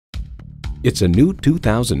It's a new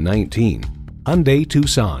 2019 Hyundai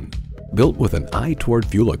Tucson, built with an eye toward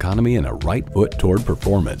fuel economy and a right foot toward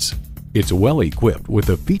performance. It's well equipped with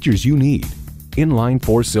the features you need: inline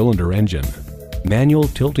 4-cylinder engine, manual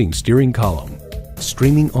tilting steering column,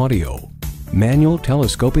 streaming audio, manual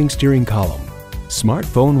telescoping steering column,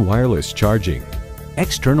 smartphone wireless charging,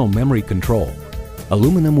 external memory control,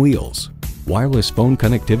 aluminum wheels, wireless phone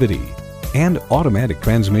connectivity, and automatic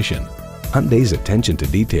transmission. Hyundai's attention to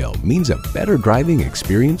detail means a better driving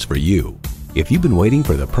experience for you. If you've been waiting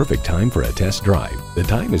for the perfect time for a test drive, the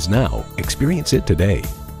time is now. Experience it today.